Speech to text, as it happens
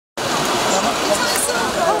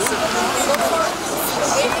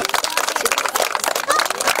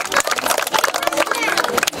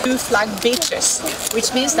Roof like beaches,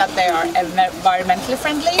 which means that they are environmentally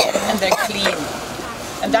friendly and they're clean.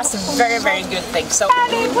 And that's a very, very good thing. So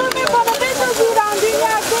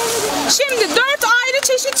şimdi 4 ayrı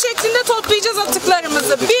çeşit şeklinde toplayacağız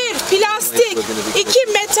atıklarımızı. 1 plastik, 2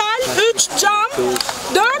 metal, 3 cam,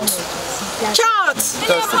 4 kağıt.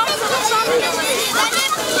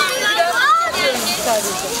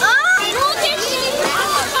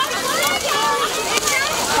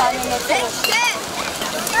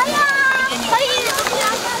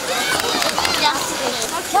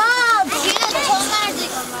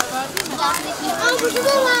 Burada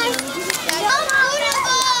da var.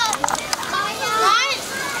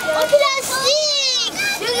 O plastik.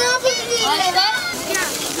 Ne yapabilirim?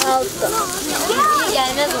 Altı.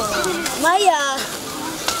 Gelmez o. Maya.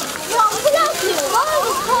 Ya plastik.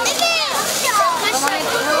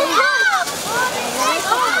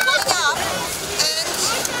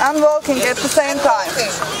 And walking at the same time.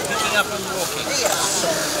 Picking up and walking.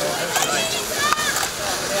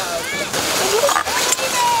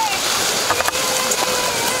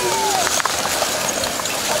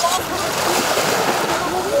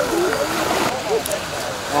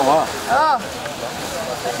 Oh wow. Oh.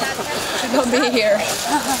 should not be here.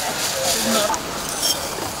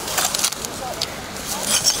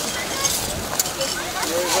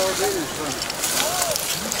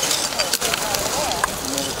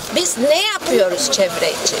 Biz ne yapıyoruz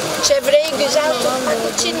çevre için? Çevreyi güzel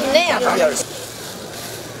tutmak için ne yapıyoruz?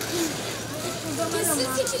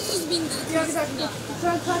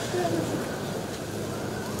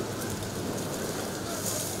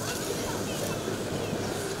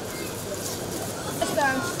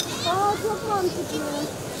 Aa, çok mantıklı.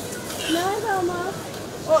 Nerede ama?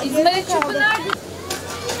 O izmarit çöpü nerede?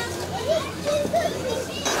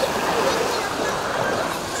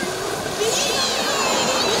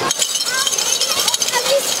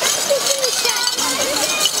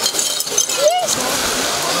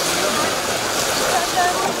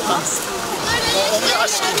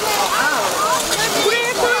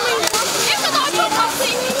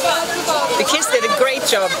 The kids did a great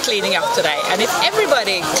job cleaning up today, and if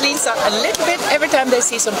everybody cleans up a little bit every time they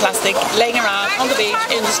see some plastic laying around on the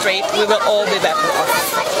beach, in the street, we will all be better off.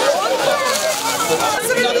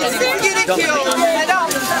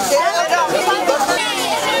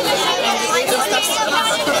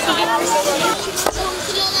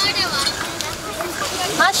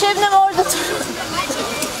 Ha Şebnem orada dur.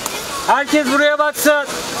 Herkes buraya baksın.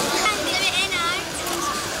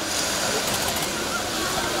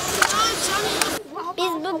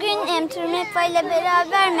 Biz bugün TURMEPA ile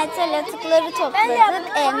beraber metal atıkları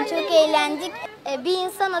topladık. Çok eğlendik. Bir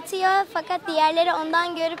insan atıyor fakat diğerleri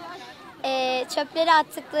ondan görüp çöpleri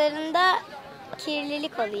attıklarında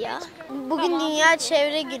kirlilik oluyor. Bugün Dünya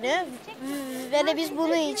Çevre Günü ve biz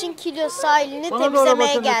bunun için Kilo sahilini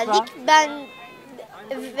temizlemeye geldik.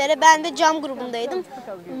 Ben de cam grubundaydım.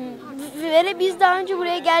 Ve biz daha önce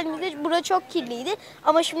buraya geldiğimizde bura çok kirliydi.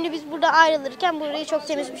 Ama şimdi biz burada ayrılırken burayı çok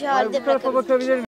temiz bir halde bırakabiliriz.